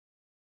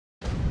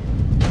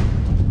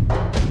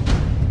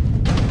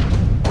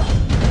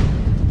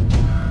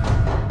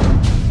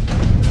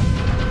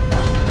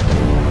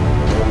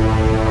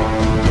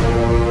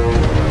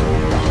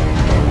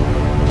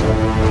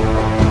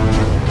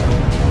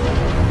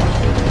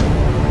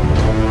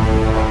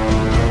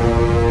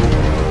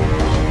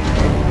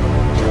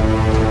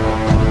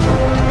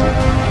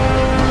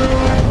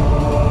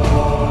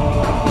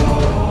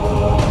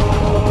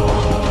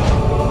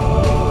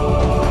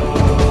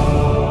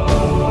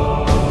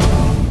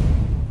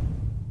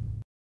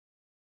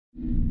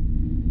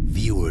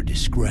Viewer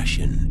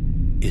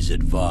discretion is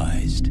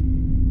advised.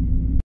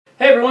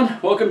 Hey everyone,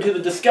 welcome to the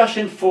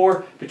discussion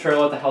for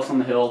Betrayal at the House on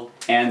the Hill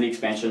and the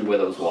expansion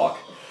Widow's Walk.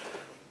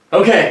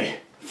 Okay,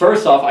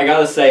 first off, I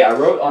gotta say, I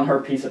wrote on her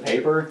piece of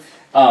paper,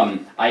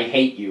 I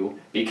hate you,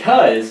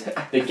 because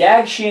the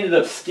gag she ended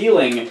up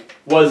stealing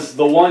was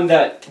the one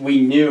that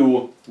we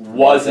knew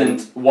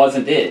wasn't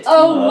it.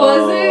 Oh,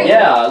 was it?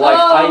 Yeah, like,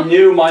 I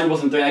knew mine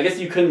wasn't 3. I guess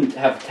you couldn't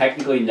have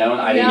technically known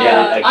I didn't get it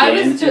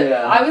again.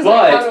 I was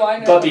like, how do I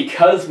know? But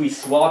because we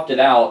swapped it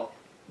out,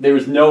 there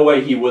was no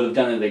way he would have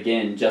done it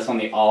again, just on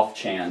the off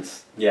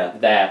chance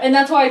that... And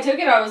that's why I took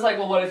it. I was like,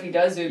 well, what if he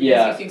does do it?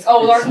 Yeah. Because he thinks,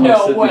 oh, there's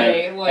no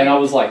way. Like, and I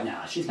was like,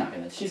 nah, she's not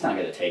gonna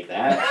take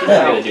that. She's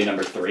not gonna do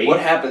number 3. What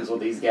happens with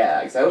these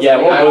gags? That was Yeah,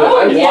 like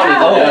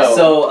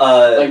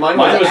mine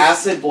was an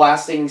acid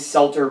blasting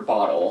seltzer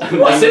bottle.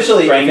 Well,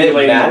 essentially, if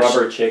it matched,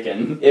 rubber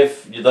chicken.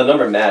 If the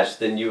number matched,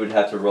 then you would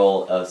have to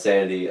roll a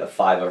sanity of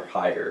 5 or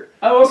higher.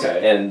 Oh,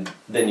 okay. And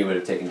then you would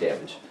have taken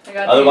damage.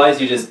 Otherwise,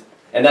 you just...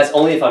 And that's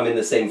only if I'm in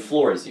the same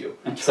floor as you.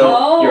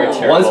 So you're a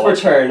terrible once per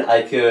turn,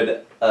 I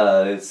could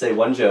say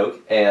one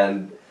joke,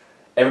 and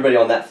everybody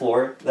on that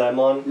floor that I'm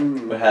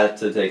on would have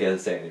to take a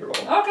sanity roll.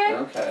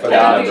 Okay. For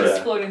that number.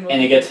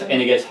 And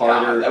it gets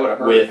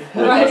harder with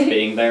us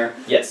being there.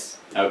 Yes.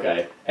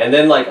 Okay. And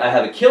then like I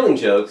have a killing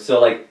joke,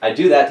 so like I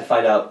do that to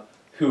find out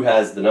who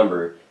has the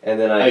number, and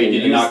then I can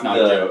use the knock-knock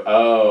joke.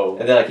 Oh.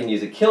 And then I can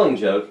use a killing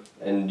joke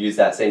and use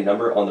that same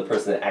number on the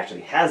person that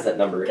actually has that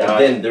number, and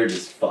then they're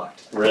just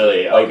fucked.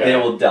 Really? Like Okay. they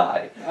will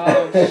die.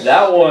 Oh.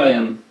 That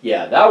one,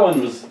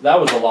 that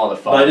was a lot of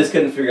fun. But I just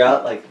couldn't figure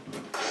out like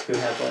who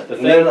had that.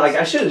 And then like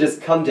I should have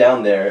just come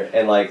down there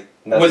and like.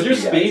 Was your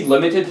speed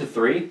limited to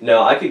 3?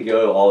 No, I could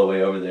go all the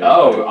way over there.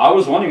 Oh, I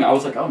was wondering. I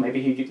was like, oh, maybe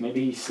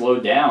he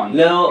slowed down.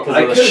 No,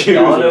 I could have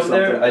gone over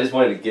there. Something. I just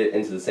wanted to get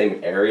into the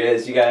same area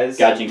as you guys.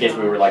 Gotcha, in case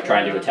we were like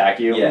trying to attack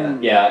you. Yeah.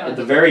 Yeah. At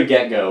the very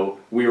get-go,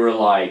 we were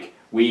like,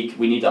 we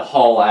need to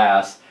haul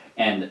ass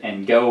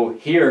and go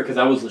here because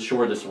that was the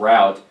shortest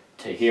route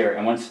to here.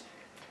 And once.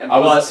 And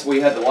plus,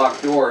 we had the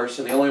locked door,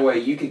 so the only way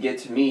you could get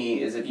to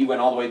me is if you went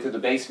all the way through the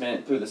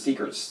basement, through the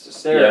secret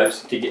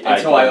stairs,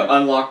 until I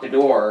unlocked the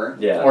door.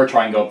 Yeah. Or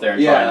try and go up there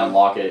and try and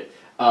unlock it.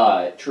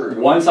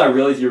 True. Once I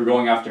realized you were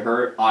going after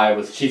her, I'm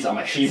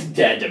like, she's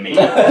dead to me. And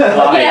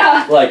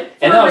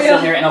then I was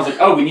sitting here and I was like,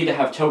 oh, we need to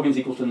have tokens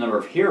equal to the number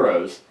of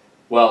heroes.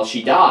 Well,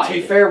 she died. To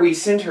be fair, we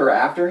sent her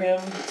after him,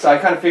 so I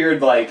kind of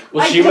figured like,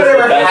 well, she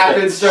whatever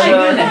happens to her. She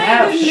didn't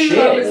have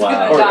shit.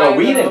 Wow.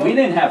 We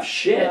didn't have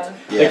shit.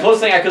 Yeah. The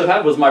closest thing I could have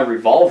had was my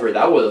revolver.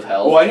 That would have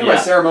helped. Well, I knew my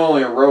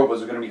ceremonial robe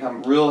was going to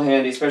become real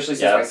handy, especially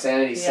since my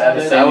sanity 7.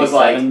 Sanity I was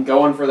like 7.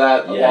 going for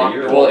that.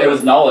 Well, it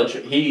was knowledge.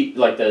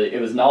 It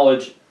was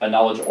knowledge, a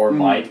knowledge or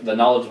might. The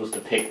knowledge was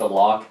to pick the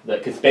lock.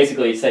 Because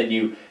basically it said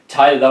you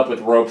tied it up with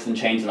ropes and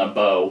chains and a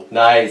bow.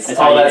 Nice. That's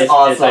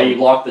awesome. That's how you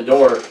lock the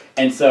door.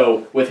 And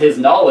so, with his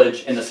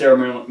knowledge and the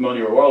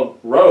ceremonial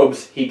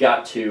robes, he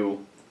got to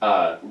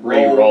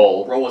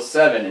re-roll. Roll a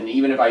 7, and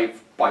even if I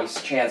by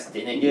chance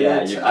didn't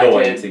get it,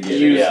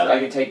 I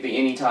could take the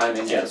anytime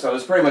and so it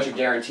was pretty much a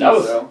guarantee.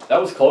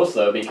 That was close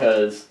though,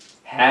 because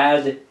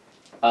had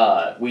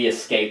we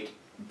escaped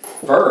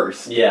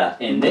first,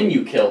 and then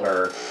you kill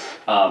her,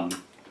 I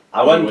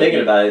wasn't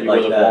thinking about it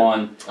like that.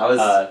 Won.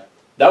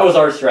 That was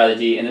our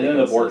strategy, and it ended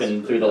up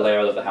working through the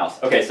layout of the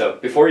house. Okay, so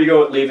before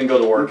you leave and go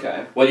to work,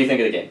 what do you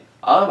think of the game?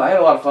 I had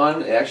a lot of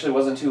fun. It actually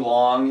wasn't too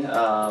long.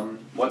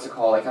 What's it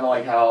called? I kind of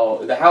like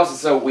how the house is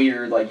so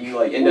weird. Like you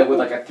end up with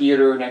like a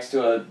theater next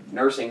to a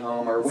nursing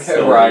home or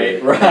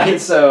whatever. Right.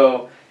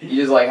 So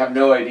you just like have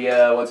no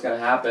idea what's gonna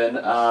happen.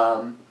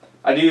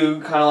 I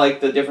do kind of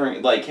like the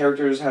different like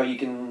characters. How you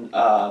can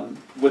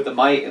with the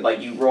might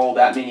like you roll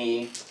that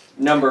many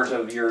numbers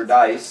of your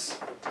dice.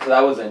 So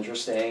that was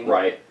interesting.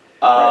 Right.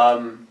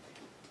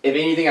 If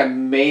anything, I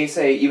may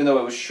say, even though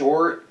it was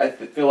short, I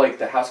feel like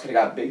the house could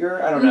have got bigger.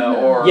 I don't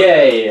know, or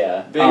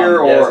bigger,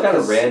 or it's kind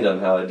of random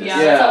how it just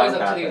it's always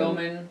up to the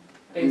omen.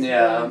 Basically.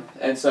 Yeah,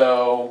 and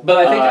so.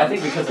 But I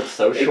think because it's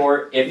so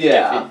short,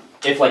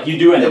 if like you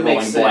do end up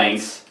rolling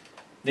blanks,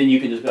 then you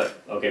can just be like,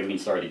 okay, we can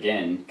start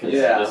again because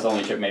this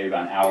only took maybe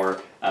about an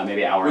hour,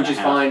 maybe an hour and a half. Which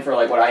is fine for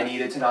like what I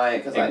needed tonight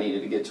because I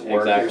needed to get to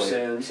work here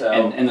soon. So.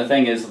 And the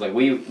thing is, like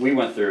we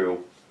went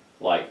through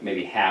like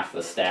maybe half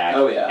the stack.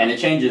 Oh yeah. And it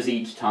changes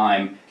each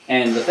time.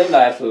 And the thing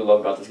that I absolutely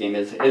love about this game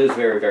is it is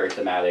very, very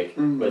thematic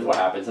with what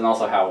happens, and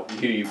also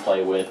who you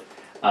play with.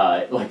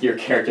 Like your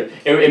character,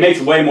 it makes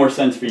way more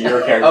sense for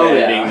your character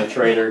than being the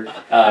traitor,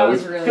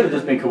 which could have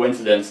just been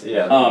coincidence.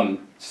 Yeah.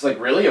 Just like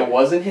really, it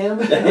wasn't him.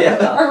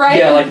 Right.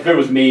 Yeah, like if it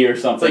was me or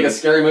something. It's like a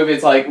scary movie.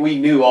 It's like we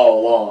knew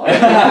all along.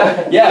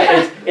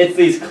 It's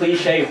these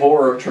cliche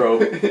horror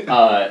trope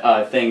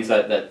things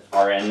that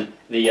are in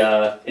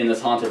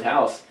this haunted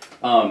house.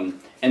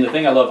 And the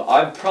thing I love,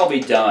 I've probably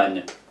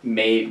done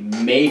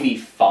maybe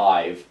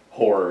 5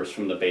 horrors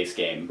from the base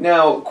game.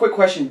 Now, quick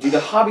question: do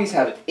the hobbies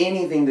have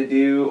anything to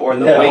do, or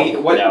the No. way?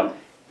 What? No.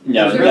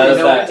 No, There's that's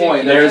really that. no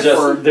point.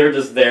 They're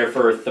just there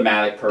for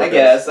thematic purpose. I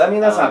guess. I mean,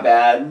 that's not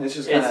bad. It's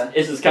just kind of.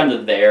 It's just kind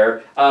of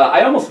there.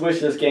 I almost wish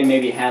this game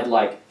maybe had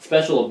like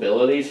special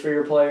abilities for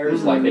your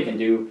players, like they can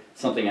do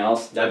something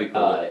else. That'd be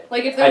cool.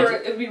 Like if they were,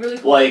 it'd be really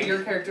cool like- for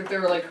your character if they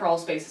were like crawl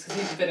spaces because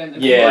you could fit in.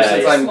 Yeah, Or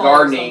since I'm small or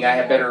gardening, I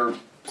have something, better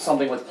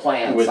something with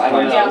plants. With I don't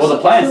plants. know. Yeah. Well, the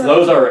plants,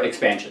 those are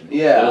expansion.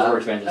 Yeah. Those were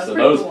expansions, That's so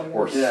pretty those cool,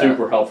 were yeah.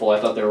 super helpful. I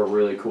thought they were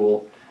really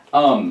cool.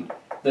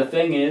 The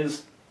thing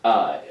is,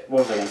 what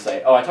was I going to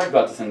say? Oh, I talked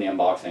about this in the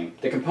unboxing.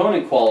 The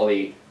component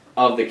quality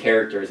of the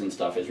characters and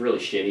stuff is really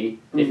shitty.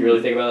 If you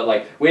really think about it,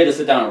 like, we had to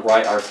sit down and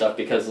write our stuff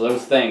because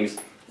those things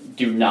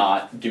do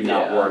not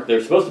Yeah. work.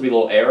 They're supposed to be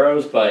little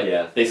arrows, but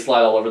Yeah. they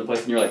slide all over the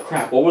place, and you're like,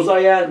 crap, what was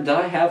I at? Did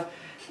I have...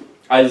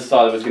 I just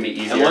thought it was going to be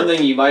easier. And one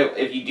thing you might,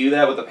 if you do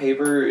that with the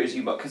paper, is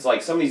because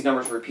like some of these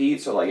numbers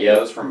repeat, so like it Yep.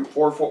 goes from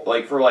 4,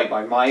 like for like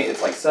my might,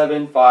 it's like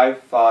 7, 5,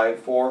 5,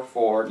 4,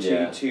 4, 2,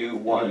 Yeah. 2,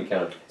 1.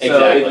 Kind of. So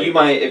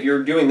Exactly. if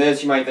you're doing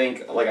this, you might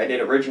think like I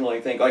did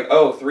originally, think like,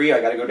 oh, 3, I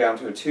got to go down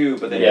to a 2,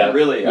 but then Yeah.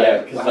 really, Yeah,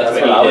 because that's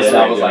what what I I was was and I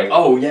doing. was like,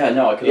 oh, yeah,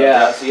 no, I could have...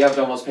 yeah. So you have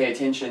to almost pay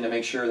attention to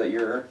make sure that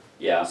you're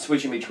Yeah.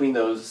 switching between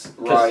those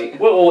 'Cause- right.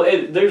 Well,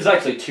 there's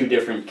actually two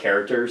different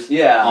characters.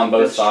 Yeah, on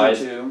both that's true,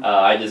 sides. too.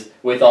 I just,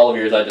 with all of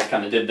yours, I just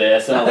kind of did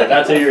this, and I was like,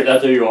 that's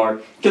who you are.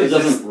 Because it Is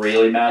this- doesn't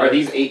really matter. Are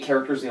these 8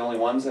 characters the only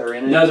ones that are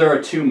in it? No, there are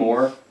two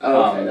more.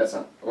 Oh, okay, um, that's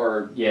not.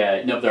 Or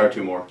Yeah, nope, there are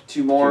two more.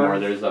 2 more. Two more.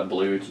 There's a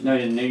blue. No,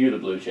 you're the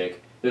blue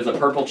chick. There's a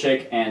purple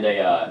chick and a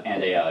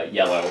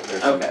yellow.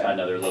 There's Okay.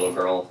 another little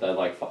girl that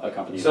like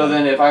accompanies. So them.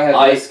 then, if I had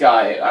I- this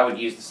guy, I would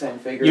use the same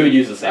figure. You would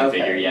use the same Okay,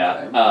 figure,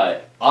 yeah. okay.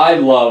 I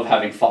love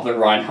having Father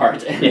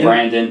Reinhardt and In-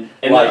 Brandon.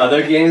 In like, the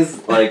other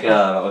games, like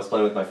I was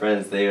playing with my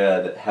friends, they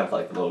would have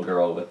like the little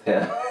girl with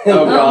him. Oh,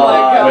 Oh my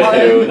God.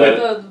 god. With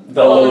who?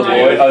 The old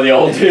dude. Oh, the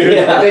old dude.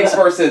 Yeah. That makes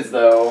more sense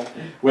though.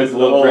 With The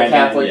little whole Brandon.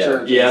 Catholic yeah.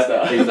 church Yeah, and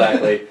stuff.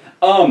 exactly.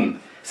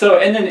 So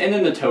and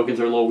then the tokens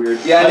are a little weird.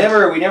 Yeah,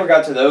 But we never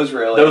got to those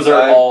really. Those are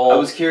I all- I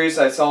was curious.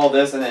 I saw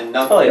this and then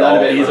Probably none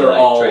of all it. These for, are like,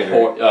 all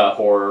trader.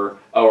 horror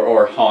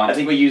or haunt. I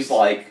think we used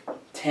like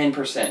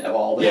 10% of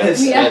all Yeah,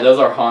 this. Yeah. yeah, those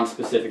are haunt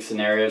specific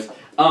scenarios.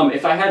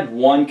 If I had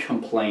one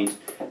complaint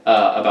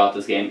about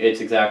this game, it's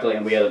exactly,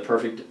 and we had a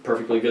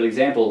perfectly good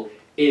example,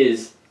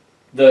 is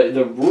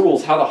the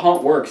rules, how the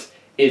haunt works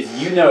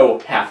is you know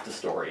half the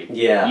story.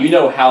 Yeah. You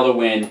know how to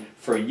win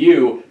for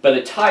you, but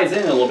it ties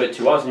in a little bit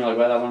to us, and you're like,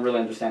 well, I don't really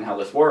understand how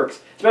this works,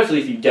 especially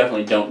if you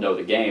definitely don't know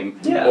the game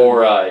Yeah.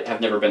 or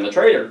have never been the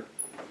trader.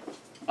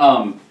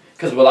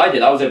 Because what I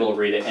did, I was able to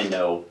read it and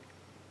know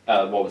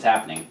what was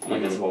happening.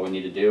 Like, this is what we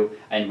need to do,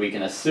 and we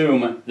can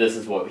assume this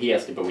is what he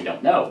has to, but we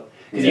don't know.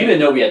 Because you Yeah. didn't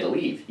know we had to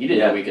leave. You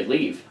didn't Yeah. know we could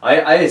leave.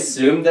 I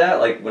assumed that,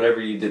 like,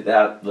 whenever you did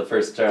that the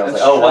first turn, I was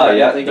That's like, oh true, I wow, didn't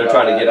yeah, think they're about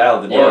trying that. to get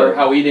out of the Yeah. Or door.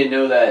 how we didn't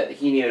know that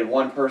he needed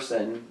one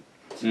person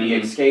to be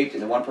Mhm. escaped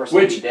and then one person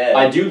to Which be dead.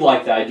 I do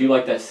like that. I do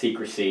like that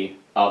secrecy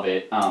of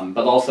it.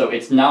 But also,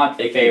 it's not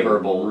It can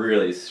favorable.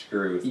 really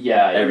screw.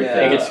 Yeah,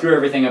 everything It could up. screw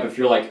everything up if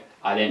you're like,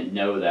 I didn't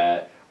know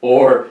that.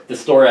 Or the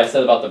story I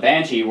said about the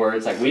Banshee, where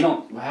it's like, we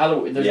don't,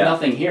 there's Yeah.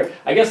 nothing here.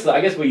 I guess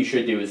what you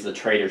should do is the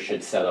trader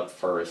should set up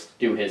first,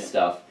 do his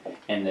stuff,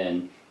 and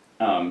then,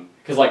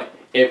 because like,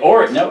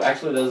 no,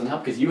 actually that doesn't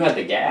help, because you had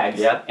the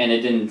gags, Yeah. and we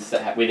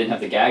didn't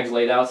have the gags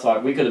laid out, so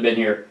we could have been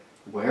here,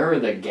 where are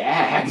the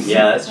gags?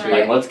 Yeah, that's true.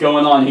 Like, what's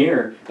going on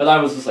here? But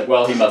I was just like,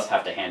 well, he must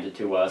have to hand it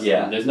to us.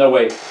 Yeah. And there's no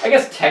way, I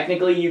guess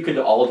technically you could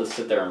all just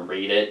sit there and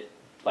read it,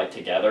 like,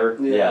 together.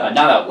 Yeah.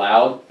 Not out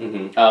loud,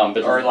 Mm-hmm.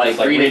 but Or like,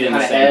 just, read it in kind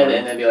the of same head room.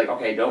 and then be like,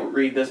 okay, don't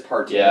read this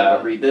part to Yeah. them,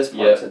 but read this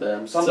part Yep. to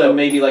them. Something So-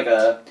 maybe like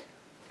a,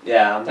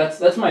 yeah.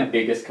 That's my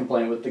biggest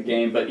complaint with the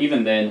game, but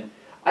even then,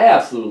 I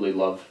absolutely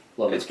love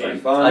It's this game.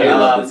 pretty fun. I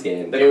love Um, this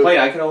game. The complaint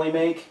I could only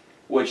make,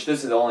 which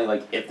this is only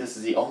like if this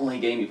is the only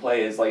game you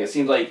play, is like it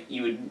seems like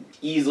you would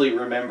easily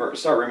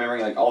start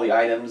remembering like all the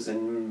items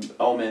and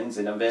omens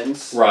and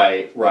events.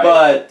 Right.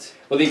 But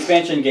Well, the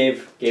expansion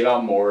gave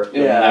out more.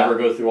 You'll Yeah. never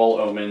go through all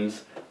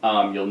omens.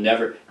 You'll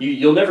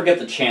never get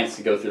the chance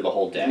to go through the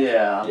whole deck.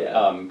 yeah,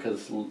 Yeah.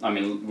 Because I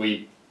mean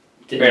we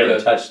Barely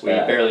touched we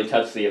that. barely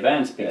touched the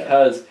events Yeah.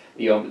 because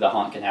the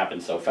haunt can happen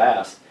so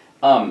fast.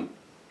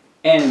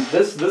 And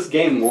this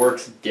game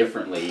works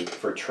differently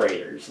for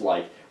traders.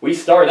 Like, we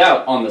start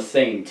out on the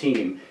same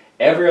team.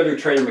 Every other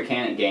trader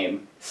mechanic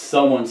game,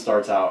 someone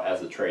starts out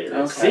as a trader.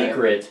 It's Okay.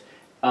 secret.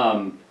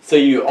 So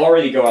you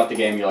already go out the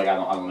game. You're like, I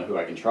don't know who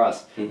I can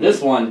trust. Mhm.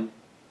 This one,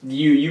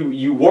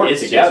 you work It's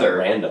just together.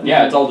 random.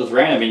 Yeah, it's all just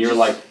random, and you're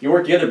like, you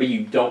work together, but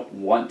you don't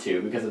want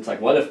to, because it's like,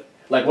 what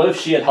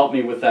if she had helped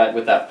me with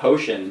that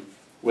potion,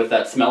 with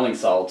that smelling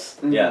salts,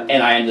 Mhm. Yeah.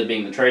 and I ended up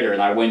being the trader,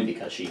 and I win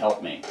because she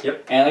helped me.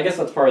 Yep. And I guess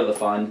that's part of the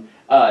fun.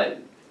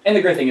 And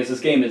the great thing is, this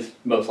game is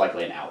most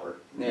likely an hour.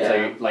 Yeah.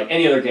 So, like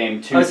any other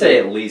game, I would say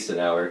at least an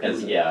hour.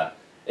 'Cause yeah,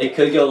 it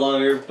could go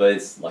longer, but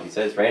it's like you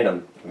said, it's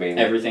random. I mean,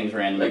 everything's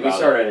random. Like we about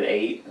started at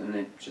 8 and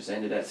it just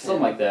ended at 10.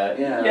 something like that.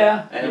 Yeah.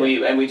 Yeah. And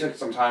we took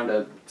some time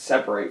to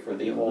separate for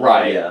the whole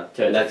Right. Yeah.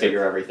 To And that's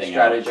figure everything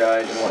out.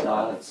 strategize and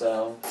whatnot.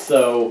 So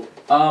So,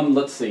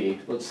 let's see.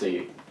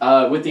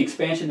 with the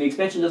expansion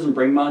doesn't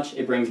bring much.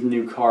 It brings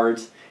new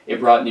cards. It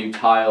brought new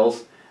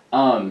tiles.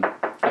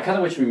 I kind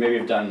of wish we maybe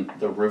have done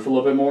the roof a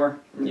little bit more.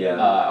 Yeah.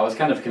 I was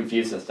kind of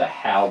confused as to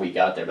how we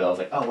got there, but I was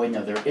like, oh wait,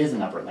 no, there is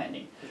an upper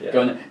landing. Yeah.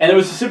 And it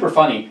was super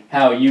funny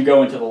how you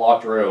go into the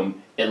locked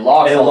room, it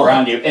locks all locks.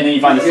 around you, and then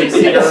you find a secret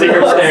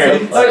stair.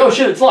 It's like, oh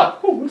shit, it's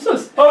locked. Oh, what's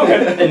this? Oh,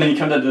 okay. And then you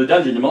come down to the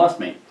dungeon to molest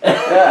me.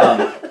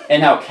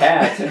 And how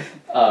Cat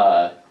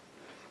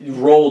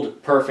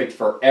rolled perfect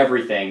for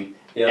everything.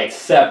 Yep.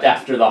 Except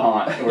after the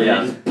haunt, where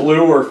Yeah. you just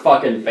blew her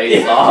fucking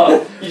face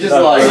off. You just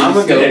like, I'm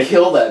gonna go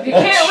kill that You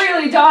bitch. can't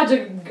really dodge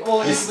a.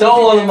 Well, You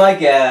stole one of my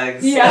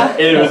gags. Yeah.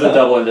 It was a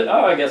double-ended.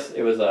 Oh, I guess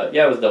it was a.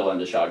 Yeah, it was a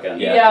double-ended shotgun.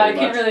 Yeah, I pretty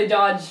can't much. really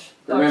dodge.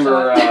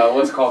 Remember,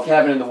 what's it called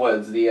Cabin in the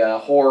Woods? The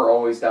whore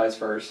always dies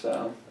first,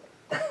 so.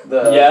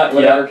 The Yeah,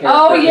 whatever character.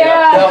 Oh,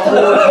 yeah. The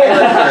whore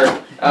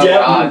character. Oh, Yeah.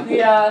 God.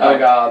 Yeah. Oh,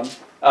 God.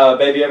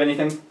 Babe, you have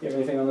anything? You have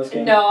anything on this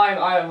game? No,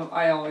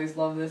 I always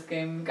love this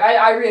game.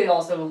 I really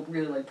also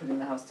really like putting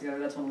the house together.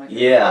 That's one of my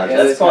favorites. Yeah, Yeah,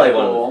 that's it's probably kinda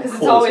one cool. of the Because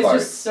coolest it's always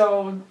parts. just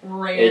so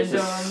random. It's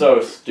just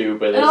so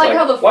stupid. And I It's like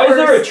how the why is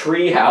there a first-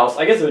 tree house?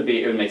 I guess it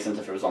would make sense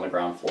if it was on the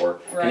ground floor.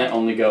 Right. And then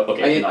only go.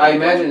 Okay. it can I only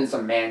go- imagine it's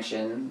a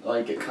mansion,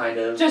 like a kind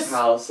of Just-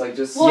 house, like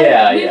just. Well,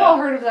 Yeah, we've yeah. all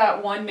heard of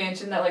that one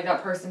mansion that like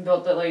that person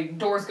built that like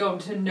doors go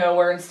to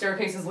nowhere and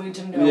staircases lead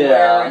to nowhere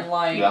Yeah. and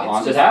like The it's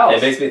haunted just, house.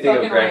 It makes me think of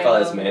Fucking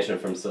Grandfather's random. Mansion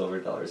from Silver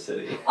Dollar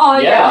City. Oh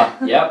yeah.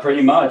 Yeah,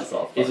 pretty much. It's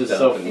all It's just fucked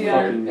so up and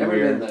Yeah. fucking Never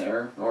been weird.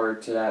 there or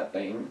to that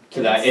thing.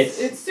 To that,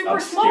 It's super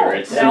obscure. small.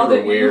 It's now super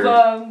that weird.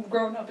 you've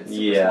grown up, it's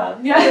super Yeah.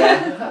 small.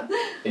 Yeah.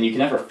 And you can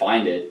never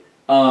find it.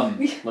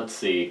 Let's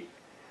see.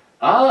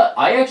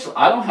 I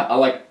don't have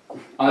like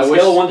on a I scale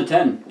wish- of 1 to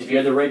 10. If you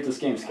had to rate this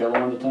game, scale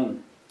of 1 to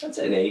 10, That's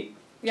an 8.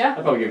 Yeah.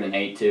 I'd probably give it an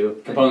 8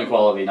 too. Component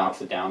quality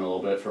knocks it down a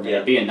little bit for me. Yeah.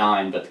 It'd be a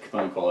 9, but the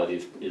component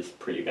quality is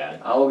pretty bad.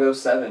 I will go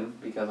 7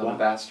 because I'm Wow. a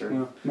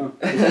bastard. No,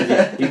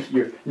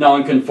 you're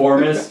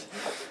non-conformist.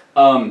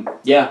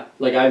 Yeah,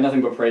 like I have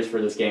nothing but praise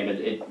for this game.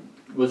 It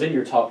was in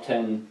your top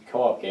 10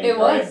 co-op games, It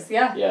right? was,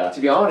 yeah. Yeah. To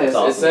be honest, That's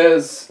it awesome.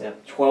 says Yeah.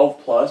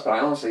 12 plus, but I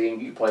honestly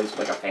think you can play this with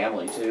like a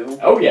family too.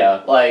 Oh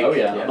yeah. Like, Oh,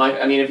 yeah.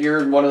 I mean, if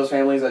you're one of those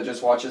families that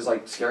just watches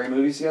like scary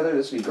movies together,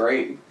 this would be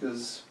great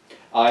because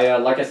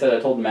Like I said, I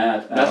told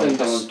Matt. nothing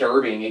someone-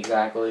 disturbing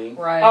exactly.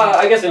 Right.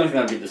 I guess the only thing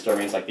that would be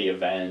disturbing is like the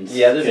events.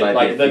 Yeah, this might be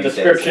like a the few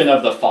description things.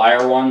 of the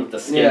fire one with the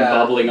skin Yeah.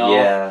 bubbling off.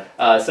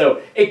 Yeah.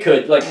 So it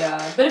could like yeah,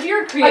 but if you're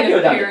a I'd creative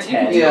go down to parent, you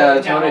 10. can Yeah,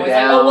 tone tone it It's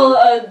down. Like, oh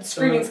well, a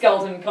screaming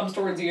skeleton comes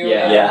towards you.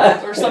 Yeah. and-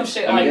 Yeah. Or some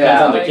shit I mean, like it that.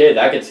 depends on the like- kid.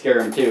 That could scare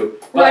him too.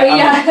 But, Right.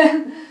 I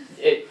mean,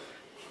 Yeah.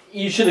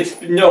 you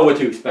should know what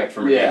to expect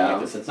from a game Yeah.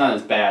 like this. It's not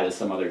as bad as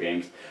some other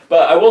games.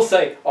 But I will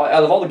say,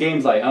 out of all the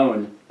games I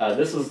own,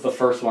 this is the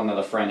first one that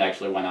a friend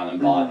actually went out and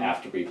bought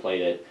after we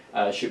played it,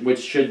 which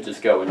should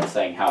just go into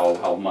saying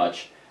how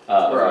much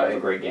of a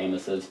great game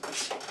this is.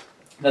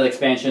 That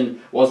expansion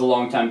was a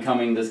long time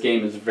coming. This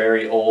game is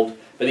very old,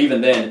 but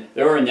even then,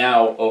 there are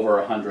now over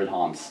 100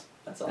 haunts.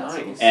 That's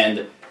awesome. Nice.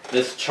 And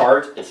this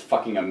chart is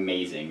fucking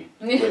amazing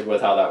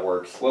with how that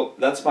works. Well,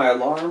 that's my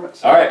alarm.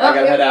 So All right. I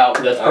gotta head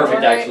out. That's perfect,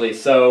 Alright. actually.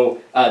 So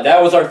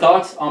that was our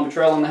thoughts on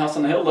Betrayal on the House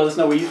on the Hill. Let us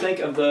know what you think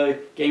of the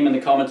game in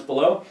the comments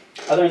below.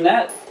 Other than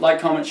that, like,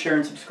 comment, share,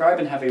 and subscribe,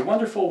 and have a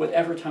wonderful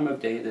whatever time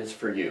of day it is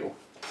for you.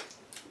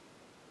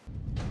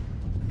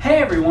 Hey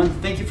everyone,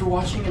 thank you for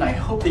watching, and I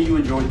hope that you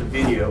enjoyed the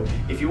video.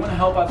 If you want to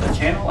help out the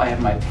channel, I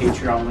have my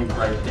Patreon link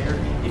right there.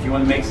 If you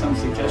want to make some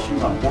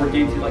suggestions on board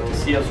games you'd like to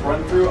see us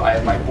run through, I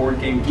have my board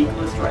game geek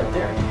list right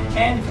there.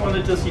 And if you want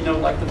to just,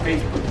 like the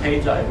Facebook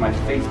page, I have my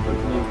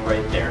Facebook link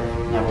right there.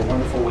 And have a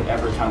wonderful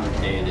whatever time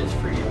of day it is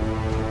for you.